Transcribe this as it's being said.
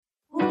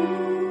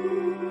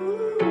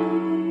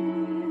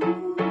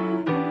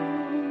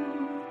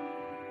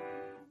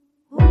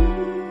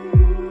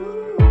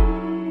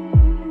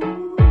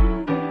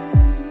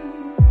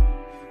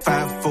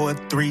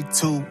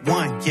2,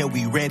 1, yeah,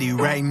 we ready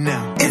right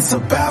now. It's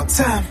about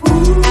time. I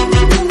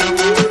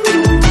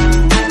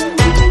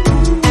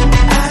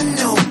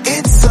know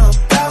it's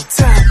about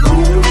time.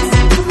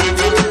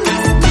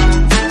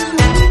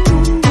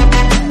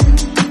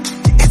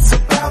 It's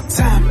about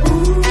time.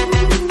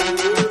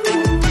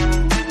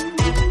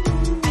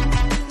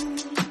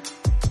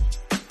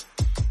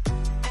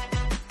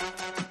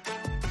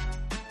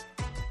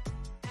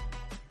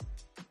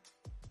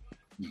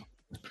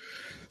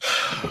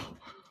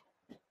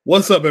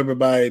 What's up,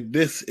 everybody?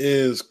 This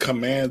is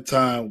Command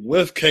Time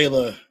with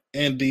Kayla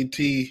and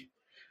DT.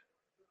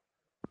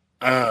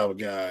 Oh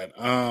God.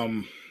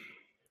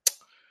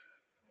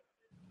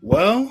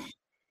 Well,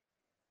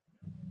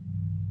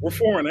 we're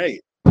 4-8.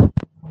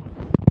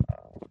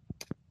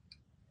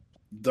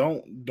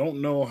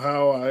 Don't know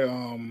how I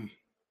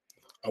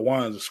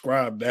want to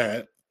describe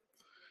that.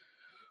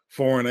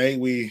 4-8.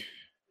 We,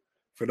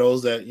 for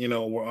those that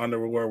were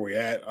under where we're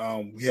at,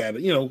 we had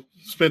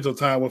spent some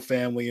time with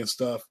family and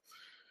stuff.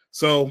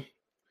 So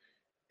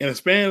in a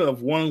span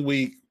of 1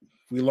 week,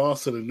 we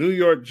lost to the New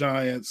York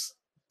Giants,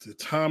 to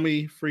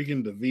Tommy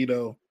freaking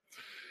DeVito,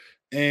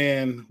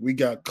 and we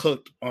got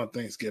cooked on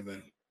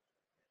Thanksgiving.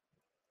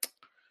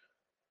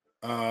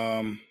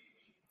 Kayla,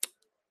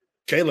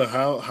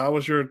 how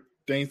was your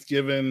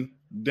Thanksgiving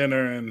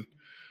dinner, and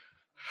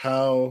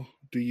how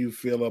do you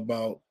feel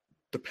about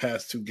the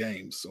past 2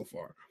 games so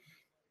far?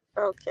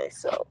 Okay,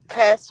 so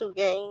past 2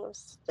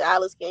 games,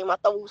 Dallas game, I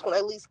thought we was going to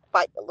at least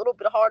fight a little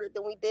bit harder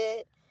than we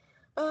did.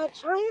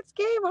 Giants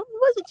game, I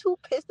wasn't too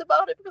pissed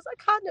about it because I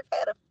kind of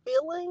had a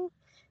feeling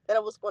that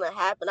it was going to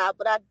happen.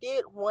 But I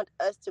did want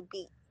us to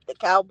beat the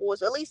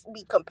Cowboys, or at least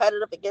be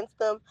competitive against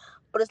them.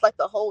 But it's like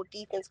the whole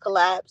defense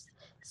collapsed.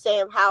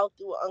 Sam Howell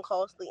threw an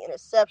uncostly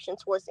interception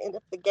towards the end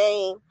of the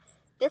game.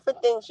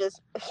 Different things it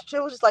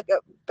was just like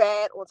a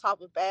bad on top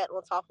of bad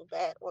on top of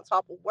bad on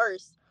top of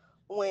worse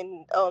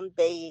when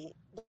they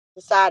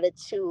decided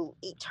to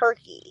eat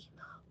turkey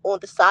on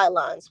the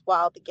sidelines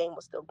while the game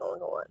was still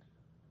going on.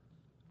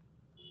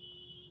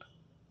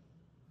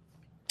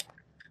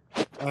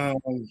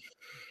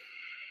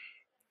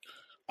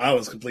 I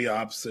was completely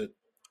opposite.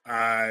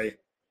 I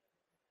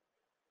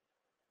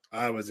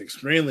was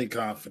extremely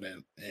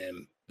confident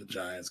in the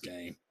Giants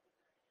game,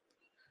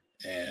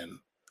 and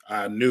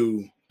I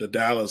knew the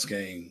Dallas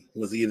game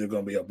was either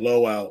going to be a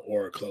blowout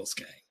or a close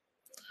game,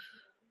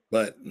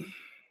 but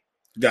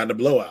got the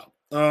blowout.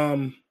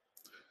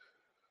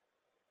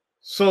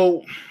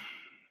 So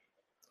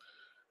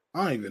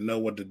I don't even know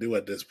what to do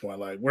at this point.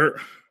 Like we're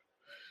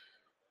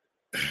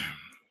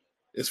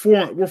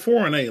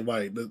 4-8.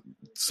 Like the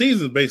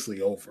season's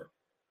basically over.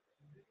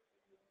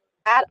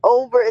 Not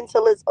over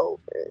until it's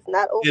over. It's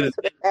not over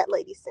until the fat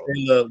lady sings.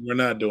 We're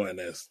not doing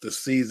this. The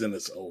season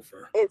is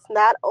over. It's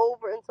not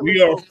over until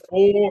we it's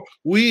over.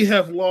 We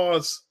have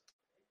lost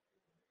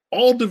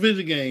all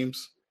division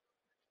games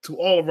to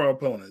all of our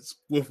opponents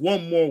with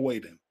one more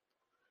waiting.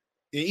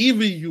 And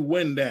even if you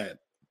win that,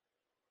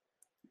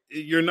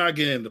 you're not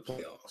getting in the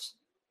playoffs.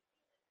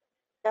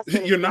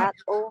 You're not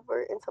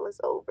over until it's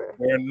over.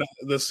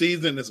 The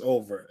season is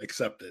over.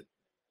 Accept it.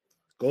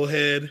 Go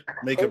ahead,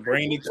 make a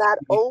branded cookie. Not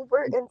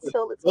over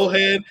until it's over.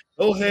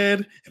 Go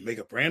ahead and make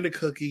a branded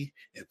cookie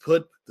and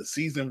put the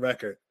season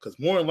record. Because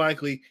more than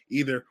likely,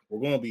 either we're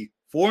going to be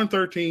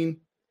 4-13,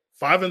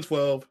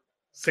 5-12,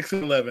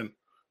 6-11.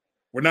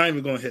 We're not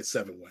even going to hit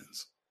 7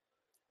 wins.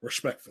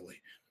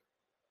 Respectfully.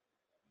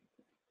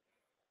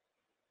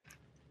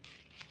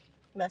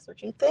 That's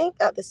what you think?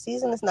 The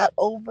season is not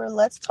over.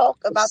 Let's talk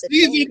about the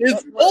season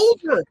is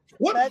over.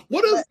 What is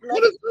this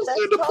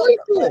to play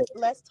for?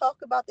 Let's talk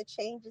about the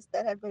changes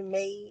that have been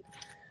made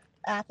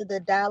after the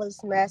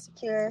Dallas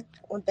massacre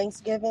on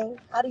Thanksgiving.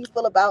 How do you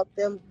feel about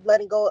them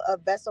letting go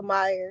of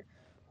Besselmeyer,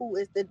 who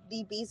is the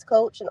DB's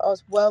coach, and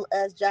as well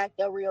as Jack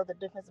Del Rio, the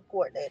defensive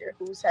coordinator,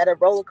 who's had a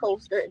roller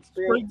coaster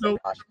experience?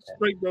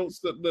 Great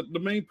goats. The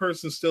main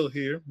person's still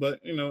here,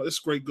 but it's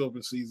great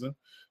goat season.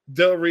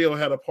 Del Rio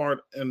had a part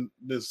in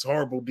this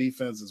horrible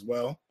defense as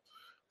well.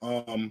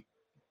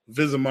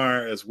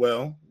 Vismeyer as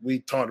well. We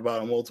talked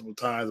about it multiple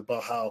times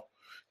about how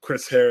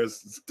Chris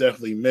Harris is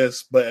definitely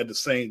missed, but at the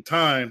same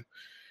time,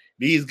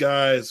 these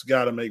guys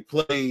got to make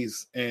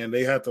plays, and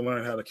they have to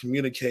learn how to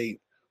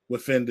communicate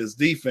within this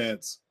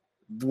defense,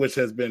 which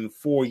has been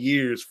 4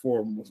 years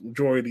for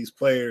majority of these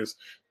players,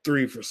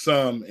 3 for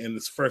some, and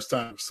it's first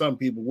time for some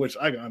people, which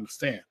I can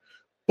understand.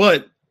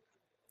 But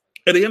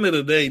at the end of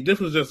the day, this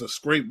was just a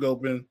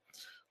scapegoating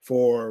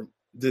for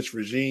this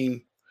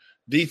regime.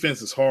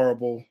 Defense is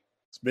horrible.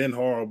 It's been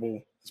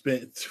horrible. It's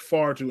been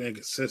far too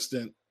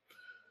inconsistent.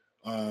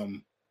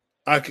 To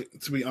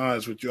be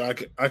honest with you,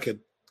 I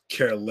could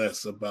care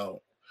less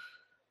about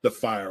the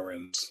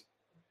firings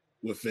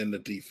within the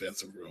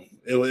defensive room.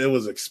 It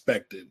was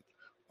expected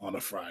on a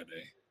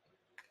Friday.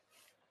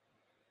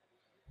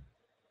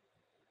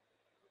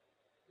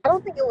 I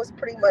don't think it was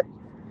pretty much.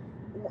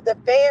 The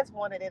fans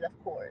wanted it,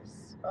 of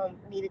course,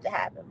 needed to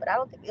happen, but I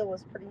don't think it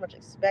was pretty much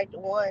expected.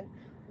 One,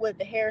 with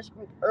the Harris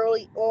group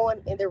early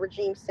on in their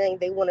regime saying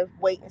they want to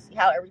wait and see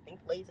how everything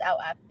plays out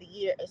after the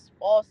year. It's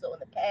also in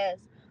the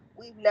past,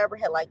 we've never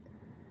had like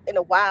in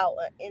a while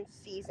an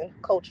in-season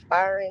coach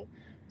firing.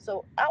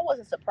 So I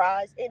wasn't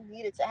surprised. It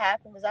needed to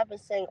happen because I've been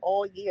saying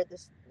all year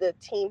the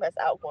team has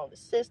outgrown the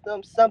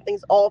system.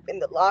 Something's off in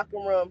the locker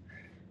room.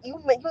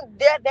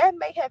 That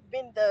may have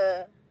been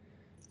the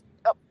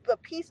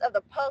piece of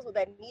the puzzle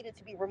that needed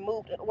to be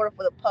removed in order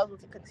for the puzzle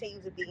to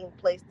continue to be in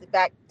place to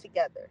back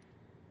together.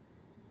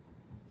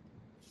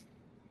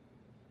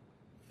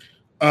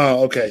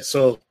 Okay,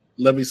 so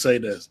let me say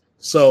this.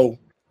 So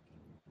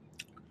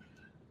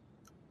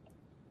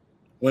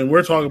when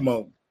we're talking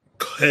about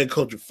head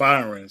coach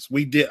firings,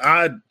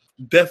 I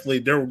definitely,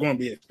 there were going to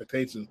be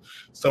expectations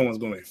someone's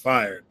going to be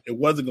fired. It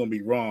wasn't going to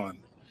be Ron.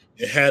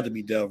 It had to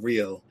be Del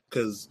Rio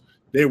because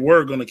they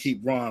were going to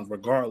keep Ron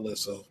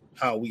regardless of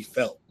how we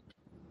felt.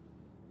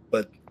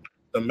 But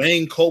the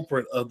main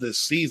culprit of this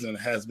season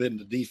has been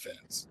the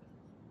defense.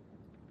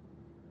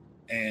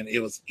 And it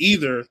was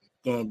either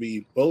going to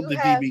be both the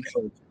DB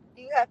coaches.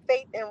 Do you have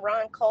faith in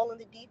Ron calling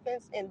the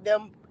defense and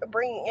them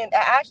bringing in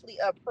actually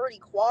a pretty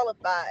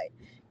qualified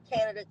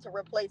candidate to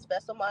replace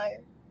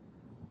Fesselmeyer?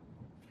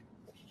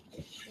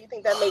 Do you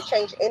think that may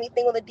change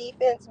anything on the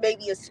defense?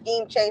 Maybe a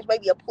scheme change,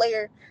 maybe a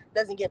player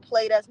doesn't get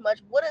played as much.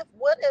 What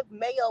if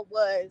Mayo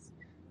was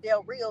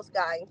Del Rio's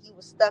guy and he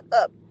was stuck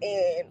up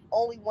and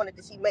only wanted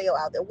to see Mayo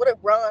out there? What if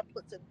Ron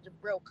puts a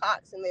Jabril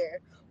Cox in there?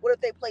 What if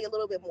they play a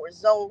little bit more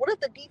zone? What if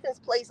the defense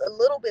plays a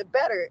little bit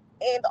better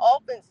and the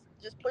offense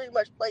just pretty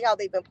much play how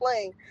they've been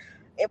playing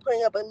and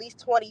putting up at least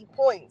 20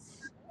 points?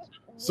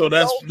 So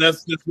that's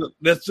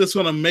just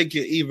going to make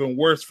it even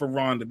worse for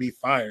Ron to be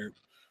fired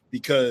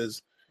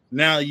because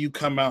now you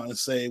come out and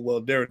say,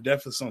 well, there are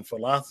definitely some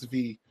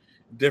philosophy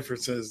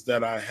differences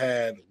that I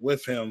had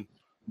with him,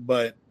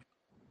 but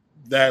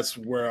that's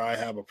where I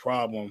have a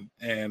problem.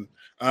 And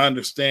I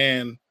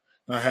understand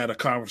I had a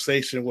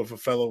conversation with a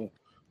fellow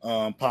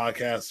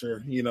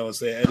podcaster,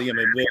 say at the end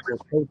of the day,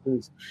 with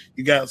coaches,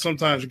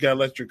 sometimes you got to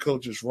let your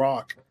coaches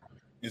rock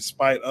in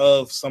spite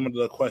of some of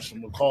the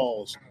questionable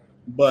calls.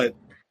 But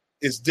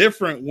it's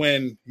different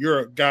when you're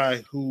a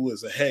guy who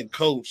is a head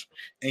coach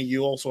and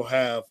you also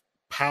have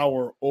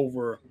power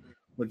over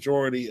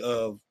majority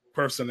of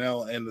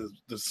personnel and the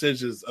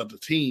decisions of the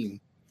team.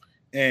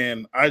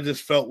 And I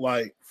just felt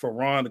like for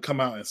Ron to come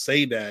out and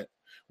say that,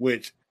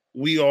 which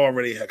we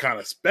already had kind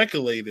of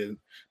speculated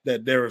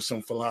that there are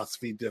some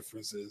philosophy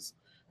differences,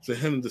 for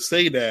him to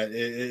say that,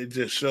 it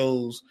just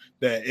shows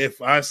that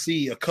if I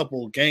see a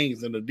couple of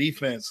games and the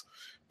defense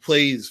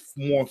plays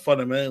more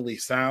fundamentally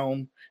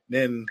sound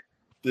than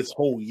this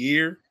whole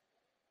year,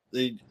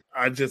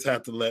 I just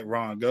have to let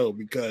Ron go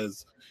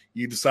because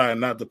you decide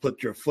not to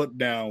put your foot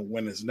down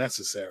when it's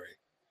necessary.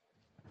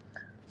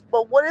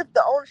 But what if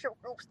the ownership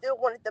group still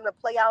wanted them to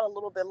play out a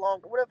little bit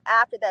longer? What if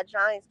after that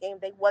Giants game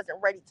they wasn't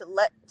ready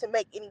to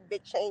make any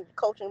big change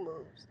coaching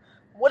moves?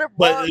 What if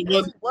Ron really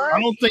was? I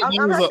don't think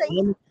that was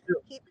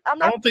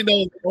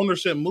an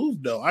ownership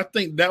move though. I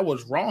think that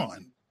was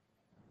Ron.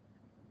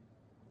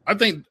 I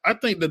think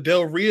the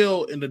Del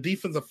Rio and the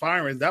defensive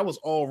firings, that was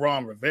all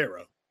Ron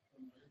Rivera.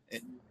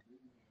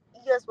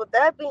 Yes, with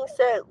that being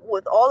said,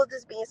 with all of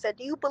this being said,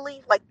 do you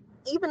believe, like,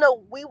 even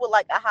though we would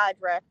like a high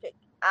draft pick,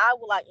 I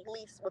would like at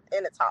least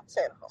within the top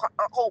 10,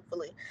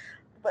 hopefully.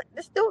 But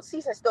this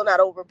season's still not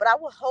over, but I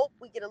would hope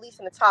we get at least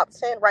in the top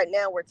 10. Right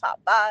now, we're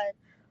top 5.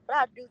 But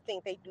I do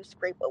think they do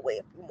scrape away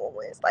a few more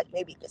wins. Like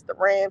maybe against the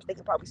Rams, they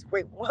could probably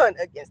scrape one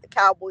against the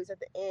Cowboys at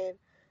the end.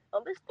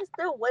 There's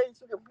still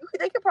ways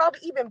they could probably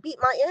even beat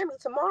Miami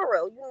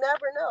tomorrow. You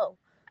never know.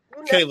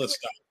 Kayla,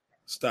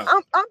 stop.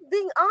 I'm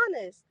being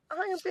honest. I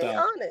am being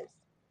honest.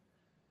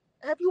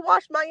 Have you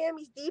watched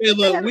Miami's defense? Hey, look,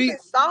 they haven't been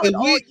solid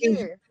all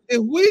year.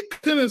 If we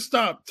couldn't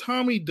stop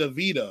Tommy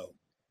DeVito,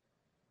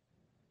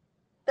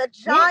 the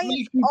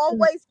Giants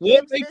always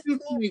give this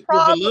team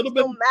problems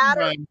no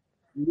matter.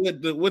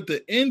 With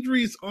the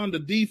injuries on the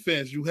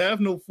defense, you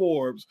have no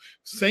Forbes.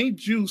 St.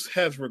 Juice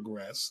has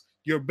regressed.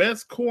 Your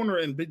best corner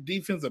and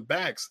defensive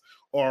backs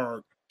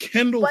are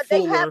Kendall Fuller. But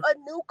they have a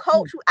new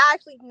coach who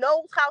actually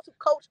knows how to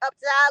coach up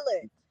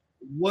talent.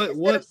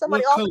 Instead of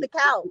somebody off the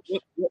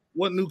couch.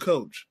 What new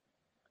coach?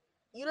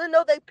 You didn't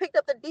know they picked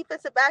up the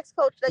defensive backs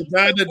coach. The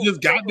guy that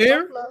just got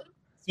there.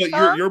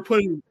 So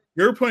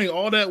you're putting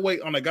all that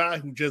weight on a guy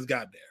who just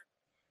got there.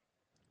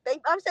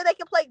 I'm saying they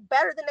can play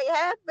better than they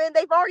have been.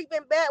 They've already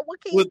been bad.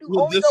 What can you do?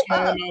 Only go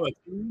up.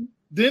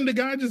 Didn't the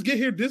guy just get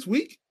here this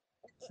week?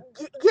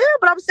 Yeah,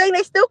 but I'm saying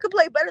they still could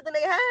play better than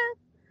they have.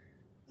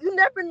 You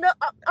never know.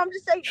 I'm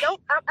just saying.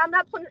 I'm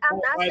not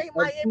saying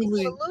Miami's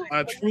going to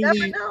lose. You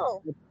never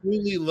know. I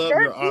truly love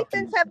their your defense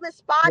optimism. Have been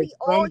spotty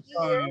all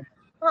year.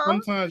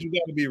 Sometimes you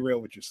got to be real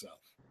with yourself.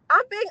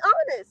 I'm being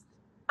honest.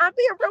 I'm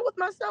being real with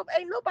myself.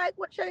 Ain't nobody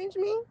would change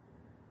me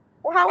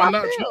or how I'm I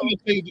not feel. trying to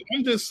change it.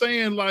 I'm just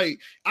saying, like,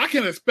 I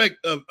can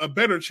expect a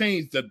better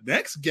change the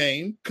next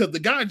game because the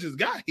guy just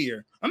got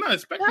here. I'm not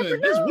expecting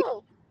it this week.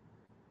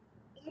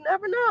 You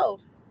never know.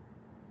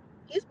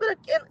 He's been an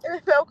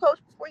NFL coach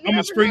before. You I'm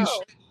never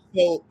know.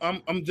 So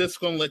I'm just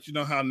gonna let you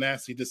know how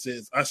nasty this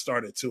is. I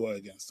started Tua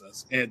against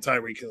us, and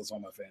Tyreek Hill's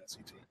on my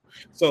fantasy team.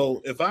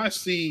 So if I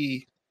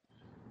see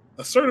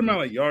a certain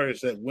amount of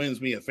yardage that wins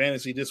me a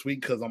fantasy this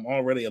week because I'm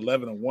already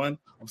 11-1,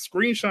 I'm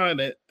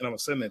screenshotting it and I'm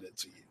sending it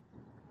to you.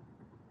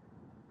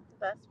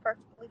 That's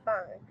perfectly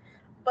fine.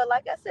 But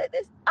like I said,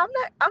 I'm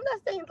not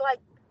saying like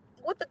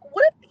what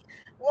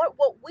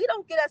we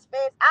don't get as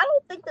fans. I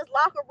don't think this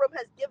locker room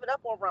has given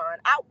up on Ron.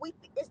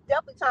 It's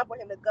definitely time for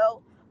him to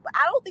go. But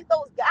I don't think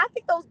those guys. I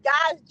think those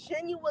guys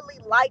genuinely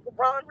like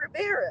Ron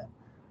Rivera.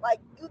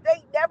 Like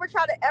they never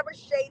try to ever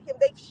shade him.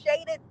 They've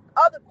shaded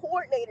other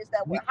coordinators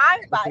that were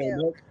hired by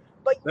him.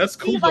 But that's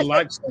cool to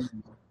like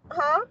someone.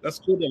 Huh? That's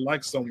cool to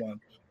like someone,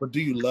 but do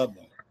you love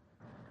them?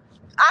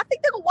 I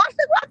think they're gonna watch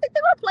them. I think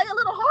they're gonna play a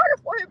little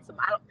harder for him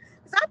tomorrow.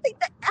 Because I think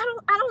that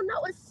I don't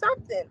know. It's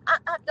something. I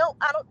don't.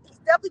 He's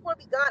definitely gonna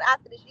be gone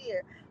after this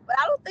year. But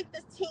I don't think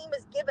this team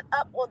is giving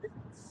up on the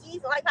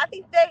season. Like I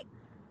think they're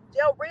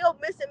real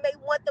missing. May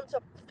want them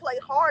to play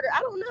harder.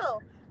 I don't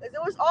know. Because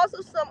there was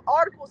also some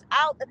articles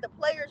out that the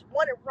players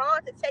wanted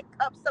Ron to take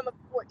up some of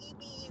for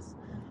EB's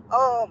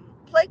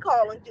play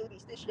calling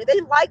duties this year.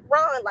 They like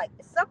Ron. Like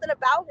it's something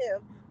about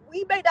him.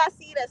 We may not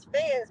see it as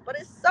fans, but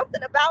it's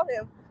something about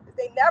him.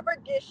 They never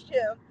dished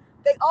him.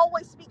 They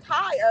always speak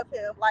high of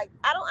him. Like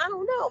I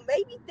don't know.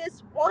 Maybe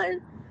this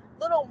one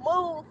little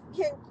move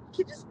can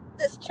just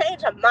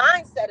change a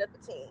mindset of the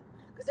team.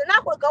 Because they're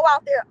not going to go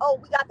out there. Oh,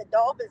 we got the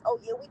Dolphins. Oh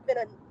yeah, we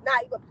finna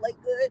not even play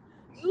good.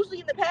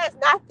 Usually in the past,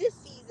 not this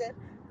season,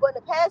 but in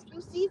the past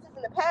few seasons,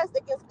 in the past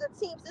against good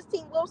teams, this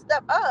team will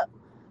step up.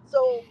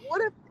 So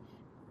what if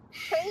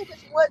change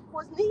is what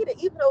was needed,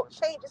 even though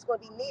change is going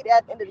to be needed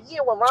at the end of the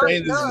year when Ron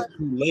is done.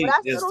 But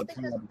I still don't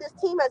think this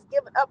team has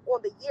given up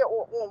on the year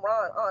or on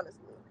Ron, honestly.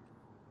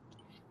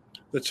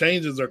 The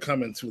changes are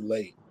coming too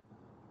late,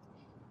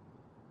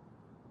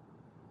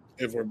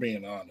 if we're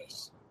being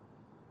honest.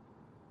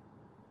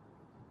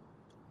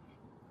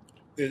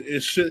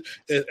 It should,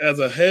 as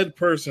a head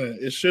person,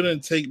 it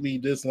shouldn't take me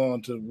this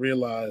long to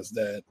realize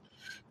that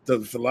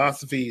the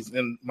philosophies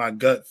and my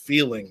gut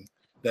feeling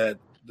that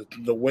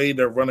the way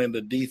they're running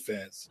the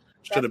defense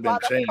should have been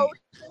changed. The coach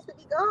needs to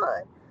be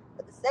gone.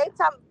 At the same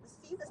time,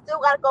 the season still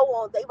got to go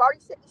on. They've already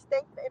said he's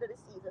staying to the end of the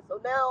season. So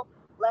now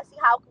let's see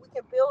how we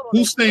can build on.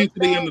 Who's staying to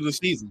the end of the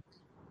season?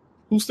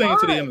 Who's staying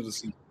to the end of the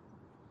season?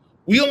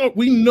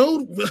 We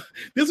know.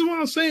 This is what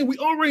I'm saying. We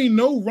already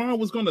know Ron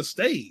was going to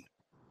stay.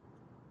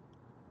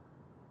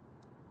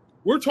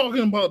 We're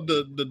talking about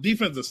the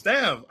defensive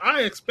staff.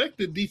 I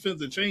expected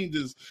defensive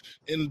changes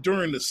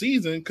during the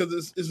season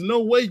because there's no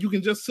way you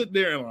can just sit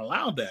there and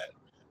allow that.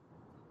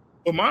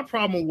 But my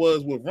problem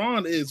was with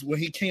Ron is when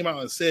he came out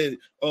and said,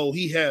 "Oh,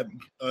 he had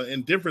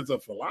indifference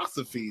of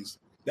philosophies."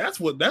 That's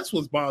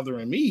what's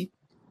bothering me.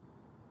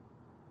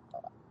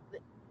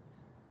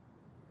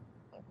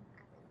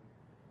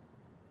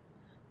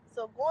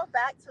 So going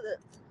back to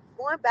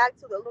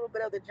the little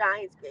bit of the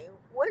Giants game,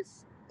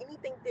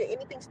 did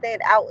anything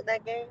stand out in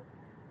that game?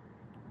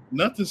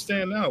 Nothing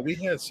stand out. We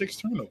had 6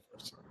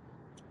 turnovers.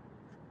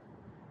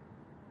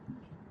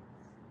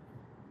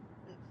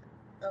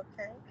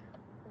 Okay.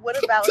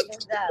 What about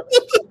against Dallas?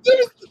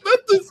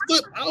 Nothing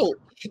stood out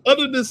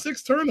other than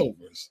 6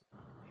 turnovers.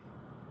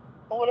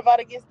 What about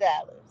against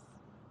Dallas?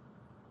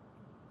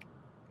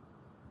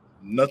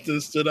 Nothing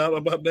stood out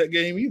about that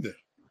game either.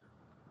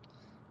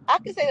 I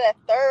could say that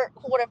third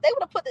quarter, if they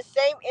would have put the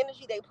same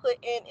energy they put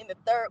in the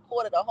third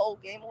quarter, the whole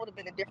game, it would have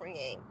been a different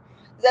game.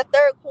 That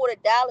third quarter,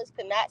 Dallas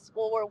could not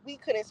score. We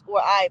couldn't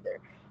score either.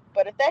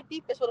 But if that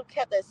defense would have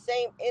kept that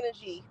same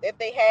energy that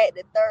they had in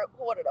the third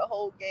quarter, the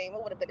whole game,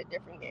 it would have been a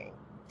different game.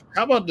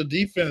 How about the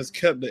defense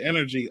kept the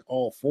energy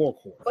all 4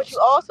 quarters? But you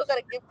also got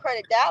to give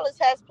credit. Dallas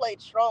has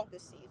played strong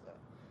this season.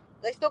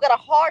 They still got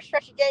a hard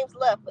stretch of games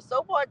left, but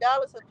so far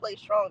Dallas has played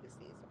strong this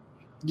season.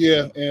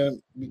 Yeah,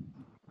 and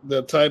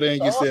the tight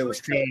end you said was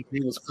strong.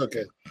 He was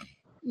cooking.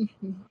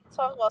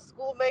 Talking about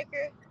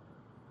Schoolmaker.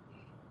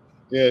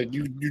 Yeah,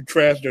 you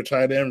trashed their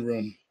tight end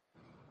room.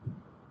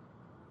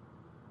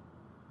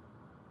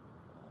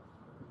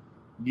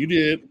 You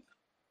did.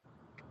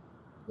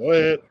 Go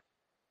ahead.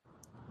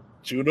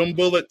 Chew them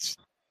bullets.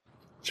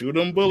 Chew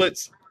them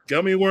bullets.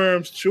 Gummy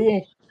worms. Chew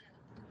them.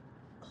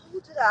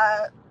 Who did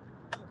I?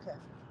 Okay.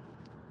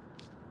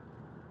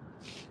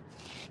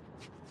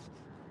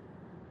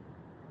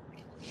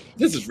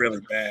 This is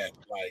really bad.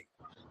 Like,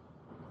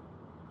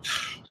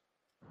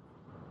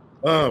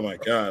 oh my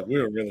God,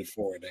 we were really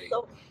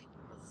 4-8.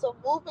 So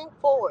moving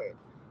forward,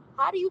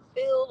 how do you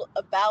feel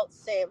about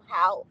Sam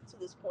Howell to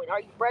this point?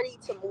 Are you ready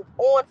to move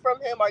on from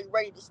him? Are you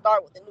ready to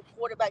start with a new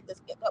quarterback that's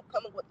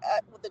upcoming with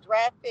the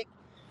draft pick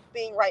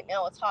being right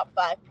now a top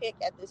 5 pick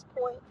at this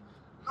point?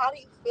 How do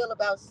you feel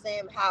about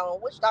Sam Howell?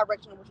 Which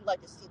direction would you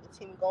like to see the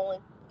team going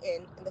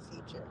in the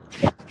future?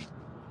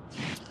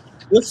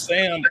 With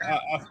Sam,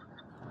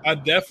 I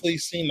definitely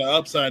seen the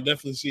upside.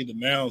 Definitely see the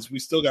downs. We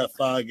still got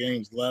 5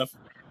 games left.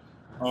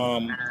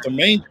 The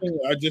main thing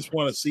I just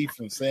want to see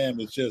from Sam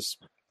is just,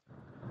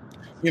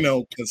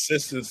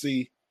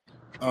 consistency,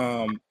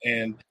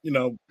 and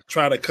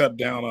try to cut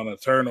down on the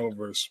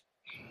turnovers.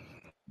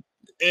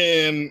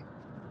 And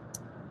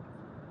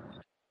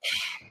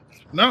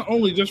not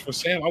only just for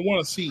Sam, I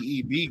want to see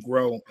EB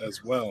grow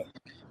as well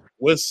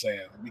with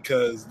Sam,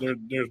 because there's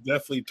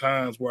definitely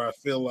times where I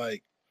feel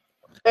like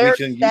we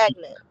can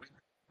stagnant.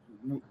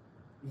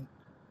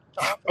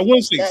 I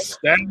wouldn't say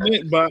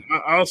stagnant, but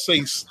I'll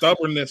say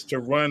stubbornness to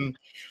run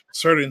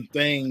certain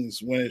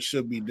things when it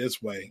should be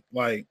this way.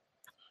 Like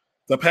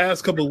the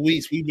past couple of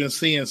weeks, we've been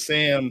seeing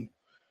Sam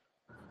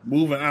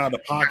moving out of the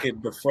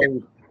pocket to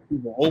throw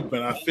people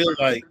open. I feel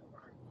like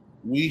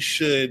we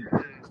should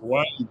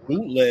run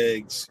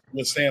bootlegs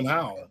with Sam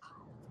Howell.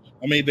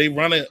 I mean, they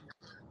run it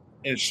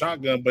in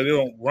shotgun, but they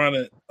don't run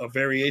it a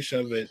variation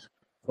of it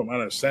from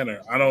under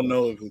center. I don't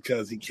know if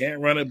because he can't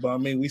run it, but I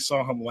mean, we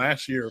saw him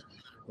last year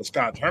with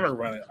Scott Turner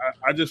run it.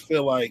 I just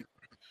feel like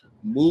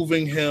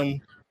moving him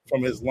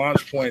from his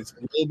launch points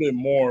a little bit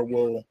more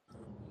will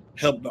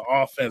help the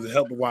offense and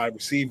help the wide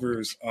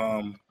receivers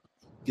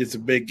get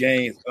some big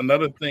gains.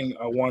 Another thing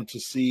I want to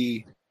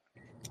see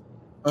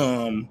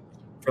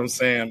from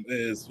Sam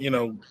is,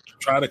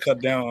 try to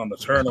cut down on the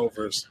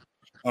turnovers.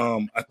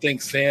 I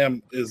think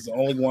Sam is the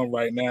only one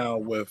right now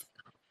with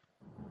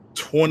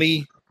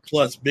 20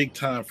 plus big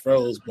time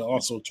throws, but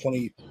also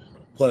 20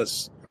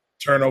 plus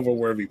turnover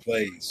wherever he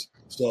plays.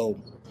 So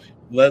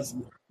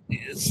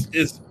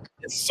it's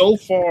so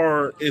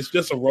far it's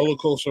just a roller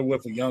coaster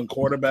with a young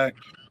quarterback.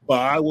 But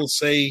I will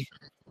say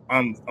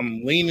I'm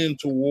leaning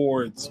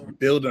towards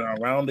building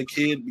around the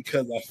kid,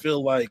 because I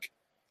feel like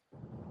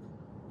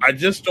I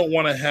just don't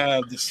want to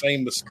have the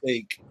same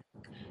mistake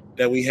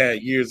that we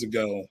had years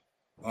ago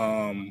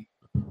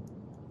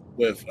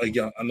with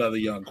another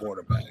young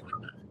quarterback.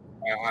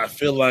 I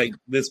feel like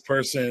this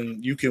person,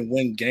 you can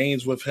win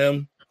games with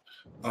him,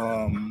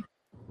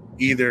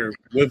 either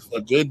with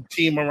a good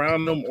team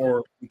around him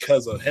or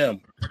because of him.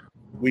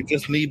 We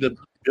just need to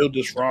build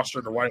this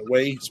roster the right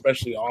way,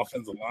 especially the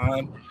offensive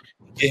line.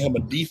 Get him a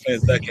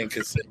defense that can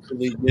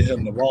consistently get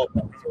him the ball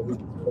back so he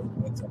can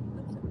put points up.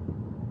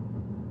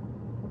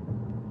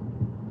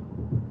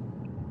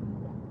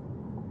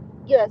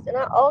 Yes, and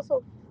I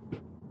also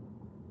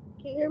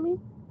can you hear me?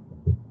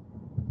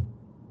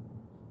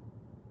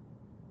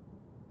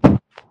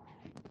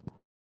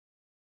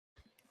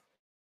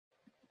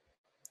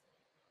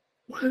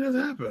 Why did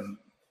that happen?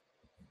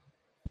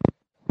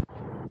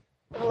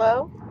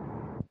 Hello?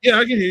 Yeah,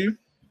 I can hear you.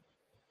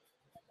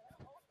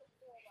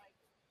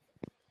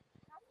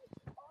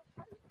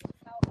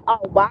 Our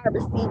wide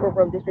receiver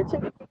room this year too.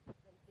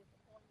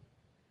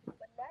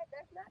 But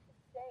that's not to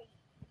say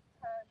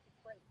time to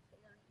break.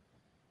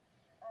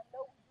 I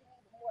know we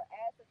need more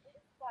assets.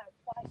 It's quite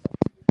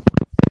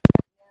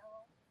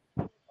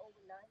now.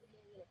 Over 90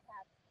 million in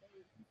cap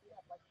space. We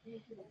have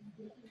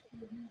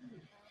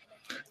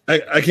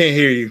like I can't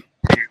hear you.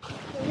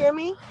 can you hear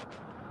me?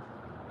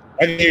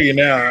 I can hear you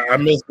now. I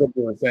missed what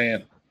you were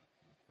saying.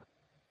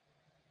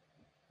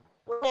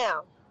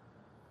 Now.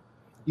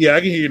 Yeah, I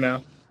can hear you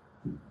now.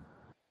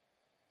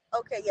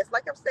 Okay, yes.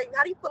 Like I'm saying,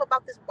 how do you feel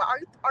about this? Are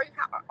you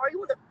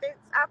on the fence?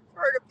 I've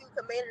heard a few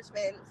Commanders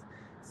fans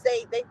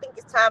say they think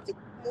it's time to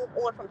move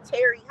on from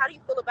Terry. How do you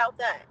feel about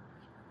that?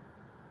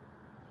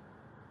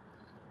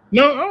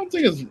 No, I don't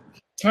think it's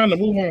time to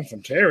move on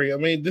from Terry. I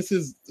mean, this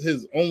is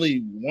his only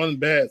one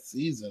bad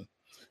season,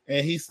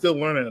 and he's still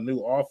learning a new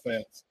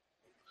offense.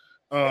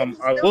 And he's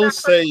I still will not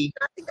 100%. say,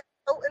 I think that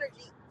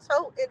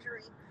toe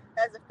injury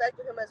has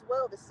affected him as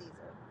well this season.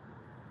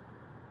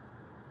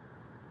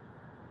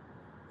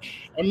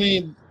 I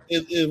mean,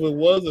 if it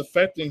was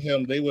affecting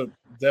him, they would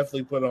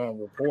definitely put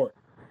on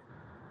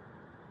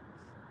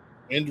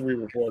injury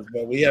reports,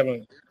 but we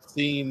haven't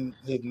seen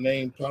his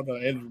name pop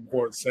on injury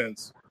reports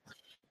since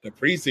the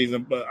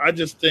preseason. But I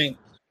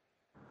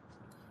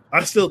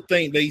still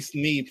think they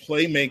need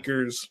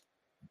playmakers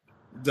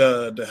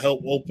to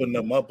help open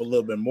them up a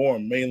little bit more,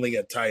 mainly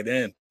at tight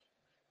end,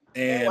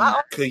 Oh, and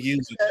I could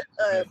use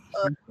it.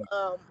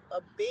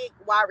 a big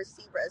wide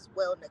receiver as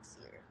well next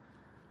year.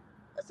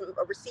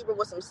 A receiver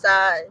with some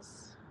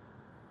size.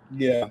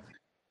 Yeah.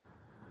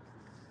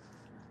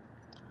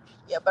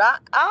 Yeah,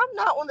 but I'm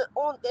not on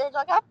the edge.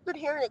 Like I've been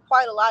hearing it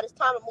quite a lot. It's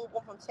time to move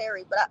on from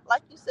Terry. But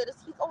like you said,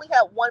 he's only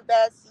had one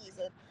bad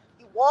season.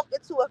 You walk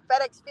into a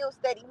FedEx Field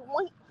Stadium.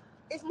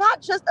 It's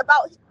not just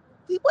about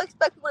people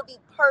expect people to be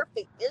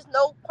perfect. There's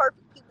no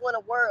perfect people in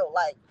the world.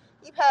 Like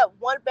he's had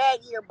one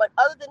bad year, but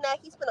other than that,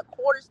 he's been a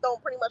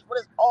cornerstone pretty much with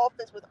his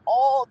offense, with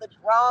all the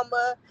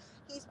drama.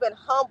 He's been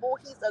humble.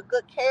 He's a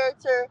good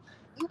character.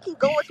 You can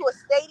go into a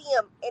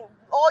stadium and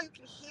all you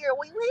can hear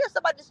when you hear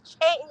somebody just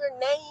chanting your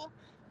name,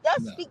 that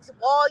speaks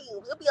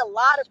volumes. There'll be a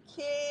lot of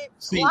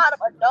kids, a lot of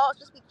adults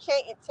just be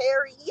chanting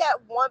Terry. He had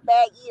one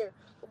bad year.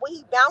 But when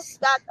he bounces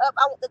back up,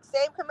 I want the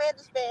same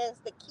Commanders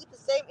fans to keep the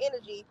same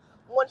energy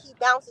when he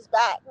bounces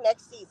back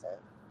next season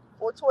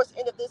or towards the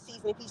end of this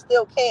season if he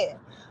still can.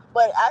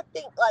 But I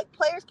think like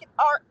players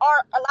are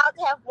allowed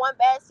to have one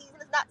bad season.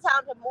 It's not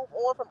time to move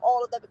on from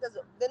all of that because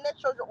then that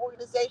shows your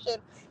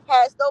organization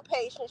has no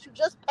patience. You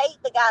just paid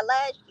the guy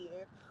last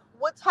year.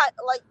 What type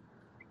like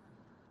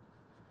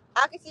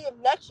I can see if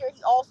next year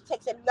he also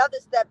takes another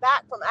step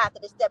back from after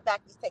the step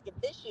back he's taken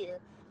this year.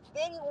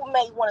 Then you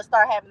may want to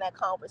start having that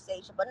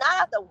conversation, but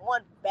not after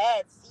one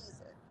bad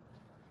season.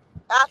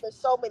 After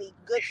so many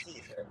good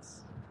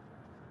seasons.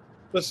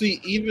 But see,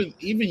 even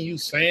you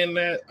saying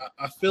that,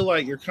 I feel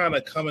like you're kind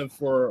of coming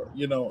for a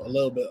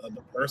little bit of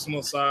the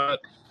personal side.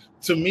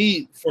 To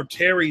me, for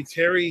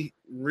Terry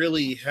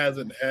really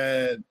hasn't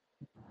had.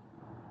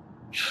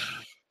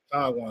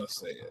 How I want to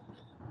say it.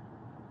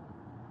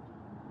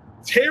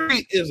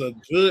 Terry is a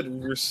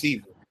good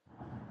receiver.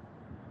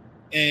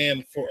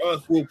 And for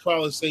us, we'll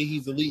probably say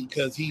he's elite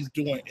because he's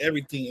doing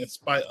everything in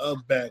spite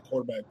of bad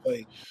quarterback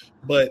play.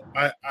 But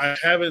I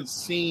haven't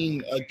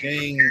seen a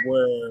game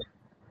where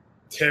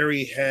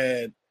Terry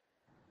had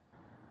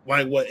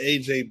like what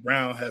AJ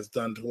Brown has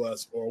done to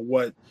us or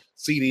what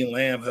CeeDee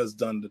Lamb has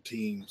done to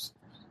teams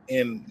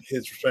in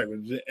his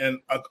respective. And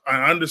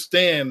I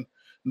understand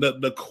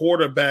the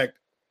quarterback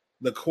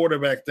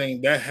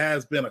thing that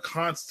has been a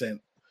constant,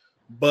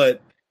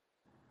 but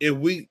if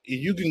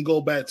you can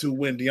go back to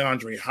when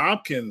DeAndre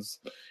Hopkins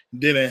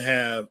didn't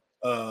have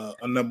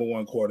a number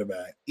one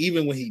quarterback,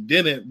 even when he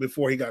didn't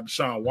before he got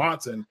Deshaun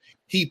Watson,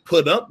 he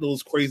put up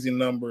those crazy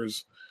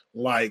numbers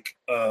like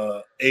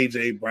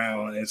AJ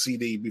Brown and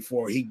CD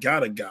before he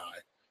got a guy.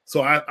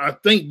 So I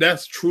think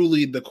that's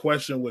truly the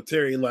question with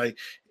Terry. Like,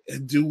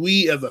 do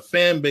we as a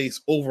fan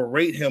base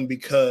overrate him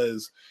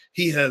because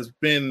he has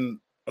been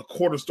a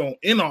cornerstone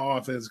in our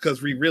offense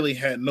because we really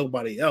had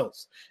nobody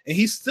else, and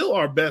he's still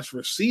our best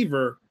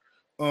receiver.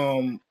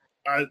 I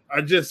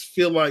just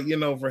feel like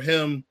for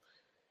him,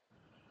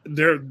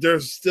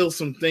 there's still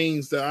some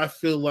things that I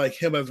feel like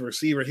him as a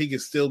receiver he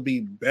could still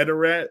be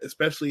better at,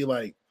 especially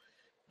like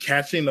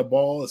catching the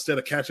ball instead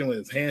of catching with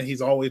his hand.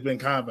 He's always been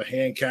kind of a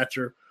hand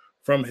catcher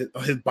from his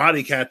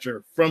body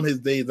catcher from his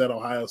days at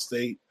Ohio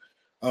State.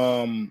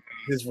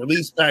 His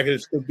release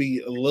package could be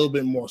a little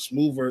bit more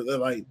smoother.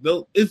 Like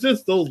it's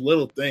just those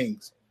little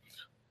things.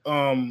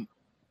 But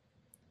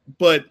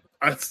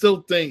I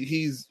still think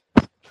he's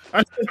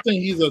a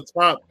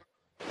top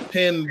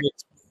 10 to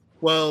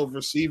 12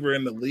 receiver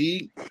in the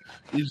league.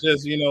 He's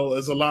just,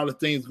 there's a lot of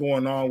things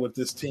going on with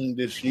this team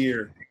this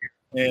year,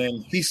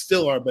 and he's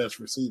still our best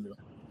receiver.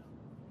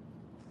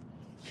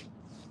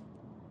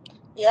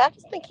 Yeah, I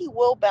just think he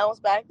will bounce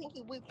back. I think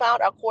we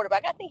found our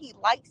quarterback. I think he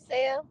likes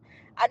Sam.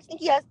 I just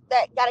think he has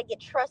that got to get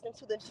trust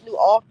into this new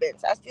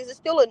offense. It's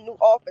still a new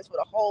offense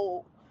with a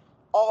whole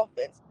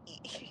offense,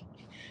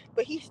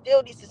 but he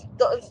still needs to.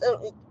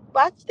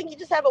 But I just think he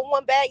just having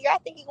one bad year. I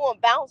think he's going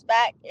to bounce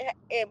back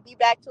and be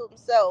back to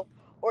himself,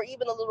 or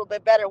even a little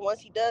bit better once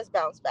he does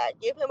bounce back.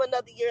 Give him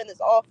another year in this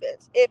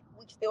offense if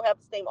we still have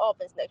the same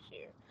offense next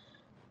year.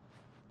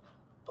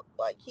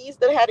 Like he's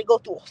gonna have to go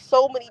through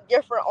so many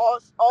different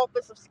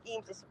offensive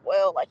schemes as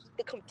well. Like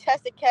the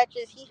contested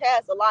catches, he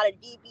has a lot of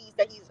DBs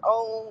that he's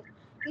owned.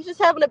 He's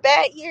just having a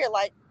bad year.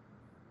 Like,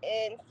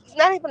 and he's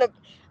not even a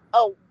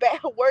bad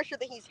worse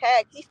than he's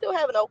had. He's still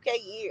having an okay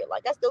year.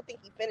 Like I still think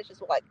he finishes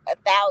with like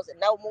 1,000,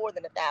 no more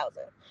than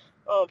 1,000.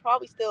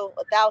 Probably still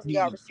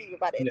 1,000-yard receiver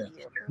by the end of the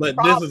year. But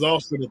probably. This is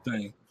also the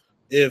thing.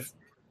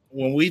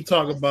 When we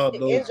talk about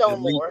those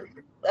elite,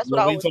 that's what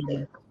I always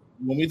said.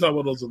 When we talk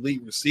about those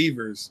elite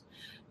receivers,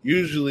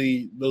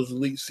 usually those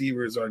elite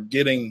receivers are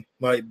getting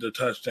like the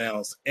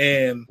touchdowns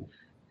and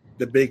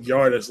the big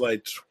yardage,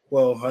 like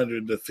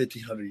 1,200 to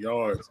 1,500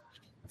 yards.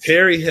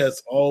 Terry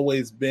has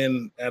always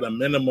been at a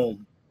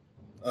minimum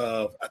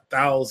of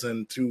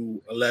 1,000 to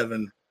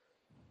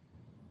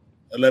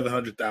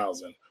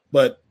 1,100,000.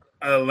 But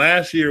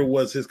last year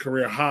was his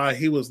career high.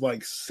 He was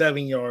like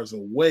 7 yards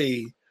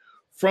away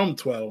from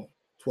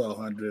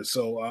 1,200.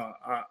 So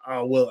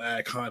I will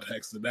add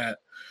context to that.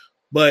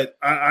 But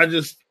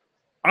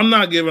I'm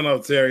not giving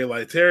up Terry.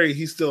 Like Terry,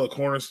 he's still a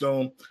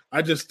cornerstone.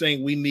 I just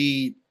think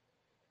we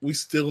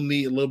still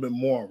need a little bit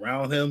more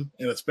around him.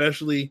 And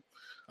especially,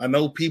 I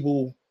know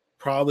people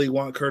probably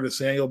want Curtis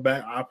Samuel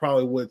back. I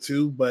probably would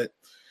too. But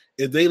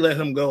if they let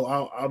him go,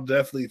 I'll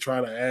definitely try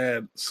to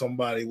add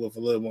somebody with a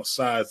little more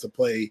size to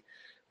play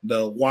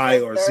the Y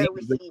or Z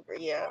receiver,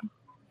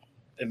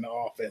 in the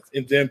offense.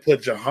 And then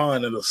put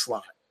Jahan in the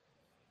slot.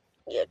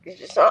 Yeah,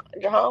 because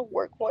Jahan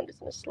work wonders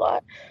in the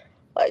slot.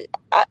 Like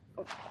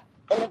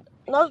and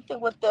another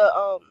thing with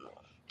the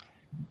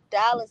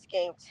Dallas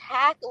game,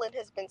 tackling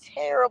has been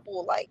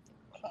terrible. Like,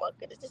 oh my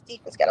goodness, this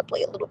defense got to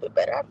play a little bit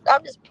better.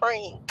 I'm just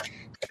praying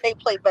that they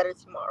play better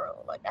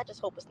tomorrow. Like, I just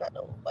hope it's not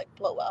no like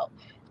blowout.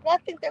 But I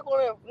think they're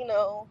going to,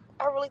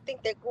 I really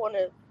think they're going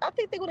to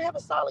have a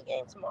solid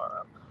game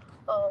tomorrow.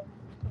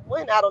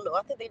 When I don't know.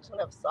 I think they're just going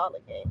to have a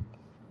solid game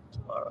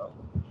tomorrow.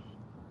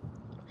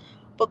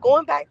 But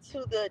going back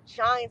to the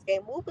Giants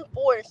game, moving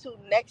forward to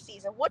next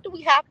season, what do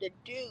we have to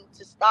do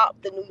to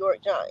stop the New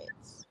York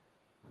Giants?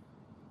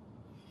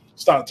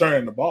 Stop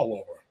turning the ball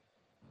over.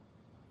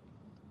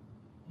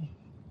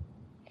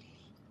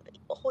 They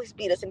always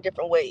beat us in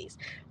different ways.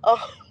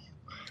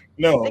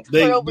 No,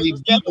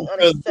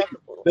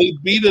 they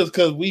beat us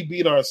because we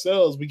beat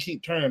ourselves. We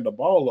keep turning the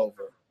ball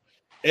over.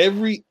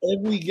 every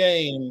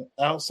game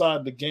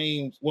outside the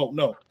games. Well,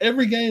 no,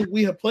 every game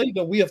we have played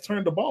them, we have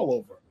turned the ball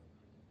over.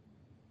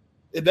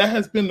 That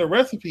has been the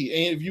recipe.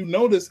 And if you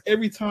notice,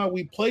 every time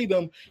we play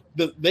them,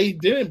 they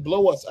didn't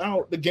blow us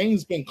out. The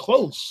game's been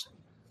close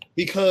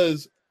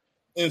because,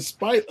 in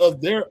spite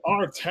of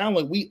our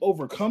talent, we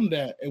overcome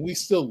that and we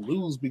still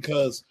lose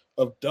because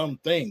of dumb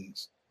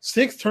things.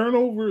 6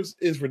 turnovers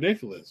is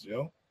ridiculous,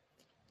 yo.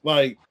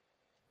 Like,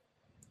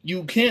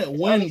 you can't It's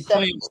win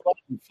playing unacceptable.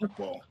 sloppy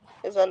football.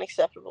 It's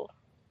unacceptable.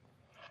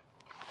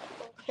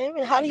 Okay, I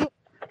mean, how do you?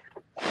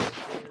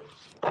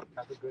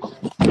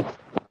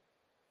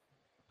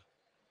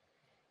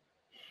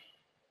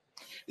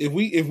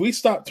 If we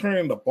stop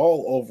turning the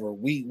ball over,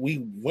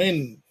 we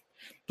win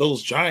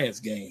those Giants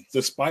games,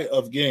 despite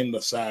of getting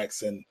the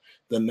sacks and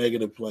the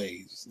negative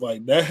plays.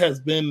 Like, that has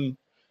been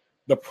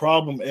the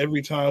problem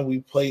every time we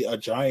play a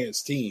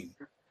Giants team.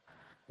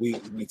 We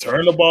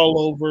turn the ball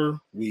over.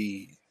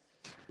 We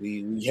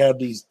have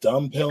these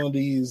dumb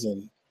penalties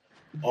and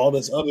all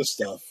this other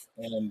stuff.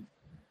 And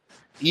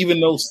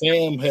even though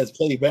Sam has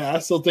played bad, I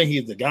still think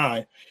he's the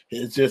guy.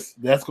 It's just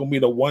that's gonna be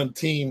the one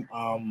team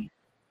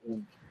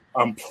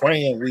I'm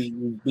praying we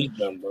beat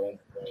them, bro.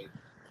 Like,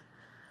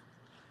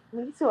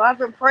 Me too. I've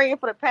been praying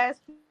for the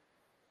past.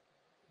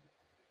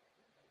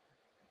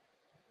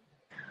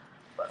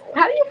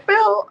 How do you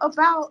feel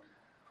about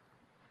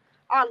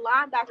our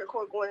linebacker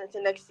core going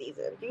into next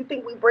season? Do you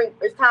think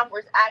it's time for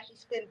us to actually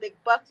spend big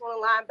bucks on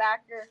a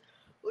linebacker,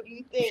 or do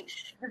you think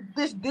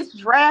this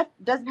draft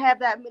doesn't have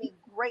that many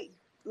great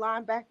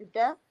linebacker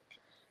depth?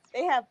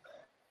 They have.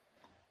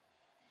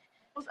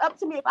 It was up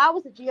to me if I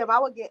was a GM, I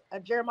would get a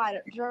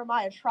Jeremiah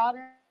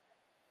Trotter.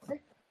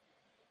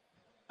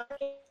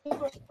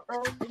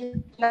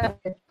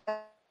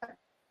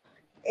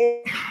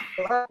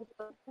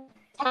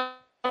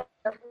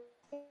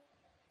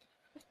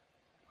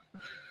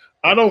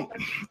 I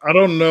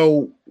don't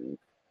know.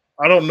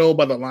 I don't know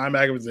about the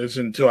linebacker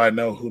position until I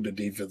know who the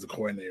defensive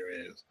coordinator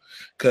is,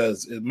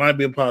 because it might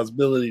be a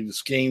possibility the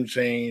scheme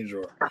change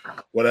or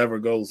whatever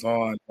goes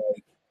on.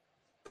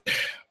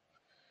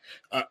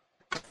 I,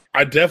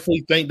 I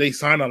definitely think they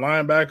sign a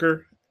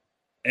linebacker,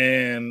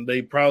 and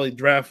they probably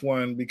draft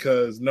one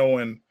because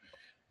knowing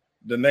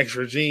the next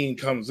regime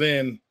comes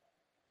in,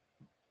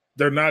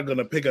 they're not going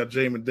to pick up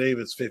Jamin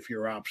Davis'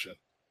 5th-year option.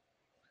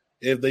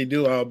 If they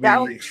do, I'll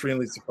be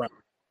extremely surprised.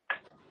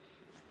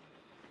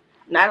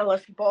 Not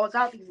unless he balls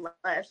out these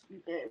last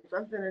few games.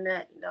 Other than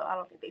that, I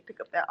don't think they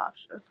pick up that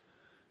option.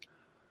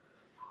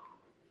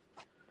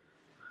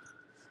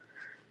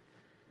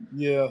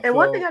 Yeah. And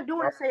one thing I do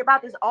want to say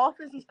about this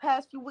offense these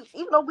past few weeks,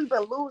 even though we've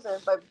been losing,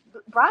 but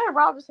Brian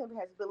Robinson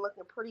has been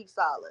looking pretty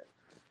solid.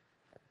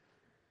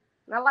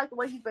 And I like the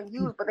way he's been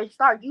used, but they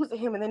start using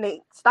him and then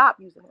they stop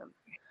using him.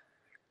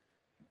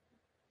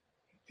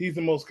 He's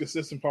the most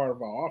consistent part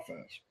of our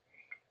offense.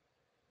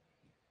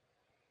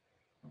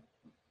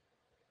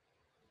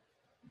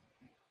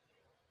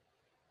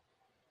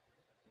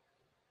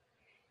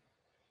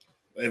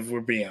 If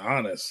we're being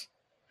honest,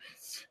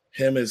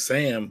 him and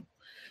Sam,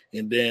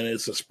 and then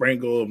it's a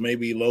sprinkle of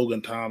maybe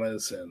Logan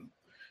Thomas and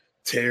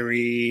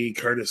Terry,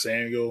 Curtis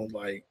Samuel.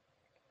 Like,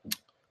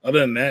 other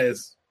than that,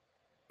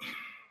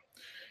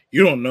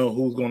 you don't know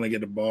who's going to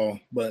get the ball,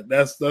 but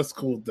that's a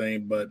cool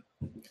thing. But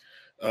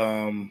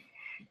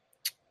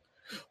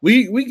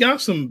we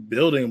got some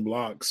building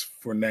blocks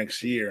for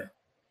next year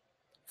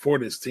for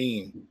this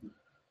team.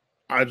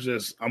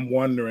 I'm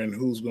wondering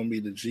who's going to be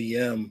the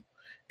GM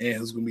and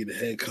who's going to be the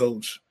head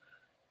coach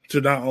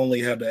to not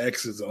only have the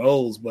X's and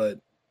O's, but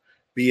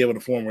be able to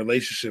form a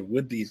relationship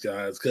with these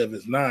guys. Because if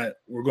it's not,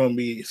 we're going to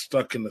be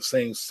stuck in the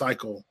same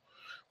cycle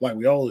like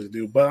we always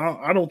do. But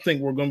I don't think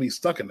we're going to be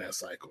stuck in that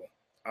cycle.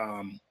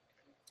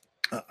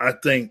 I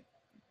think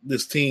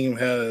this team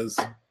has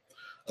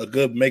a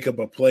good makeup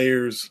of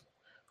players.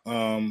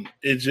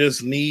 It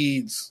just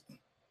needs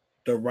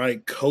the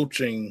right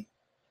coaching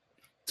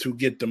to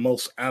get the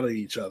most out of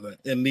each other.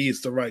 It needs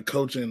the right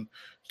coaching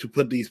to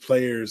put these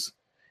players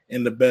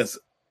in the best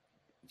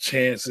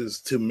chances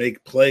to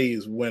make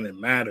plays when it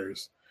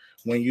matters.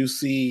 When you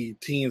see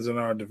teams in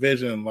our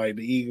division like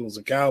the Eagles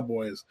and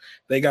Cowboys,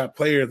 they got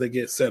players that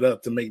get set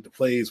up to make the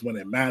plays when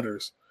it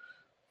matters.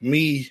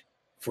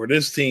 For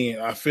this team,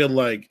 I feel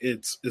like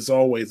it's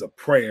always a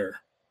prayer.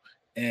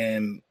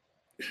 And,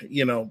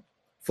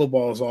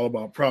 football is all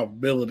about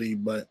probability,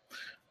 but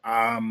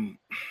I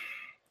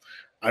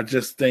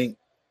just think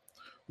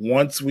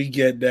once we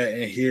get that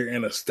in here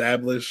and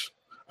established,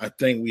 I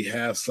think we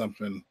have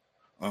something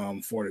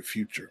for the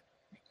future.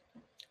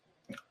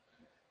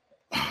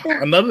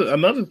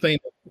 Another thing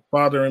that's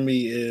bothering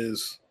me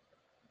is,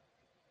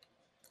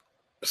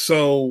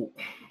 so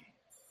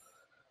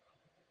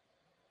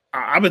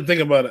I've been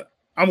thinking about it.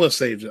 I'm gonna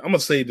save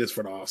this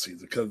for the off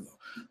season because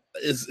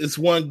it's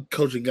one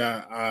coaching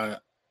guy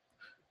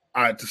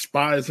I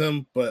despise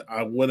him, but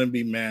I wouldn't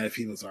be mad if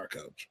he was our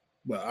coach.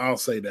 But I'll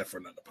say that for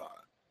another pod.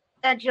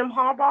 That John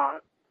Harbaugh.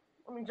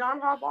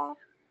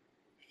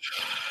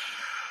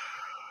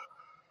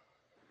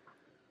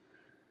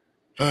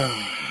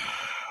 Oh,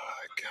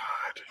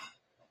 God.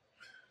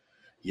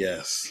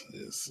 Yes,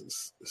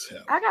 it's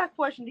him. I got a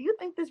question. Do you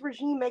think this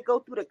regime may go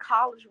through the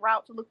college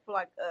route to look for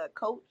like a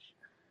coach?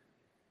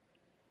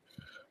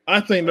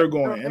 I think they're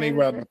going any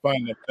route to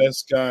find the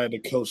best guy to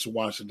coach the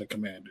Washington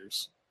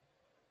Commanders.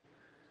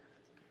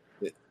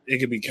 It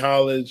could be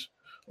college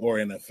or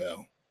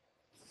NFL.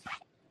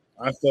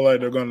 I feel like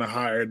they're going to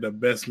hire the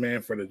best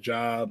man for the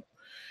job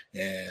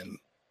and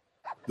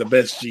the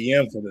best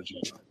GM for the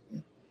job.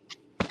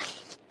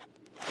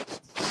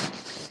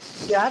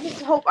 Yeah, I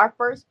just hope our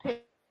first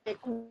pick,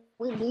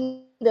 we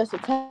need us a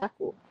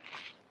tackle.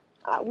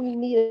 We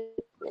need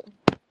it.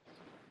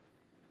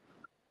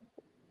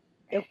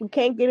 If we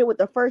can't get it with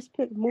the first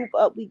pick, move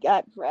up. We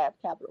got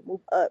draft capital.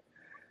 Move up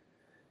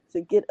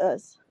to get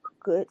us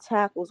good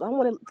tackles. I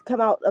want to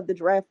come out of the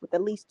draft with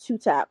at least 2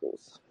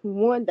 tackles.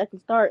 One that can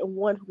start and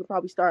one who can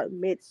probably start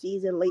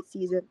mid-season, late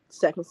season,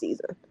 second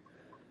season.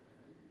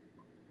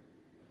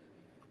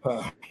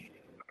 Yeah,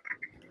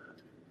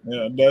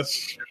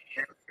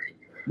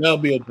 that'll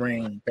be a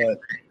dream, but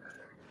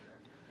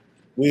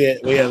we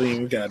haven't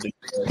even got it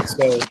yet.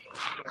 So,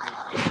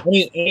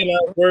 any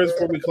last words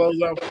before we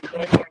close out?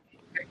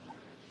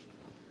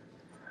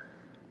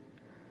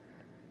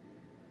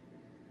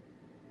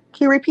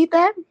 Can you repeat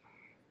that?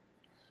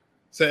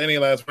 So, any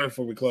last words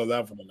before we close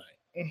out for the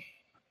night?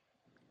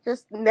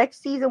 Just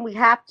next season, we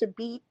have to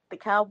beat the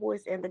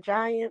Cowboys and the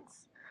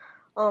Giants.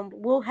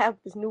 We'll have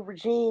this new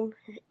regime.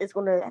 It's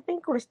gonna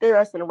steer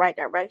us in the right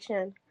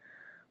direction.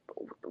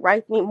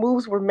 Right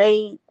moves were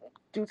made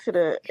due to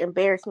the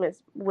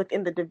embarrassments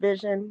within the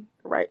division.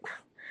 Right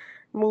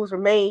moves were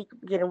made,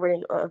 getting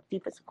rid of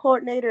defensive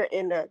coordinator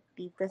and the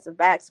defensive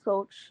backs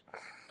coach.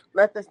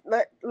 Let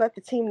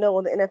the team know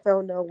and the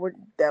NFL know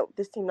that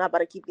this team not about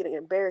to keep getting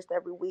embarrassed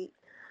every week.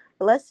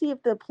 But let's see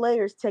if the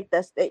players take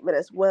that statement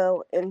as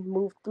well and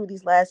move through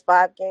these last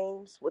 5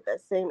 games with that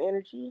same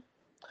energy.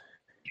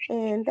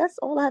 And that's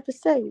all I have to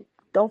say.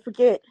 Don't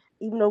forget,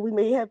 even though we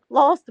may have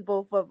lost to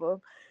both of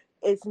them,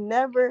 it's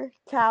never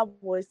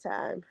Cowboys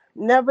time,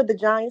 never the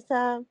Giants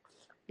time,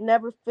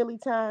 never Philly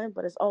time,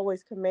 but it's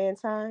always Command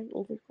time.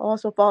 You can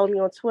also follow me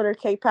on Twitter,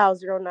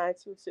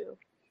 kpowell0922.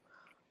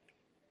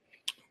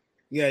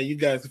 Yeah, you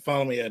guys can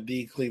follow me at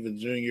D Cleveland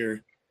Jr.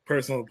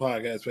 personal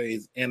podcast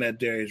page and at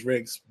Darius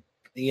Ricks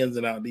Ins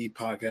and Out D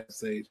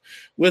podcast page.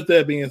 With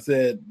that being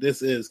said,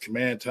 this is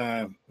Command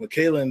Time with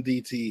Kayla and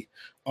DT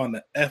on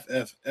the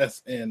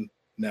FFSN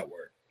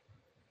network.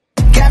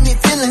 Got me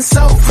feeling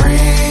so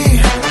free.